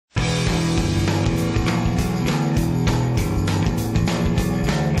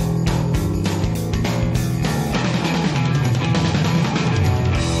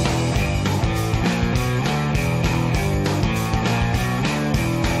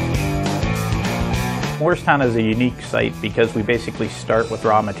Morristown is a unique site because we basically start with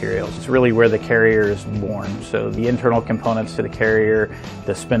raw materials. It's really where the carrier is born. So the internal components to the carrier,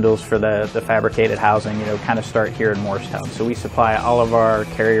 the spindles for the fabricated housing, kind of start here in Morristown. So we supply all of our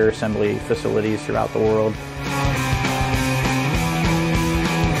carrier assembly facilities throughout the world.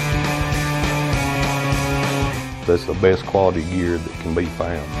 That's the best quality gear that can be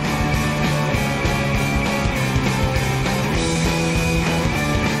found.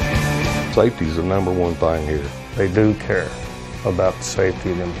 Safety is the number one thing here. They do care about the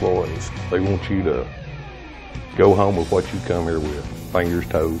safety of the employees. They want you to go home with what you come here with, fingers,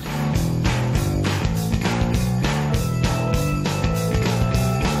 toes.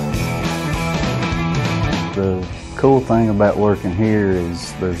 The cool thing about working here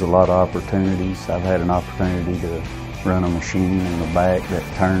is there's a lot of opportunities. I've had an opportunity to run a machine in the back that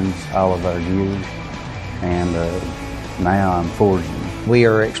turns all of our gears, and now I'm forging. We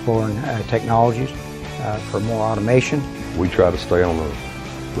are exploring technologies for more automation. We try to stay on the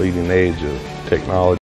leading edge of technology.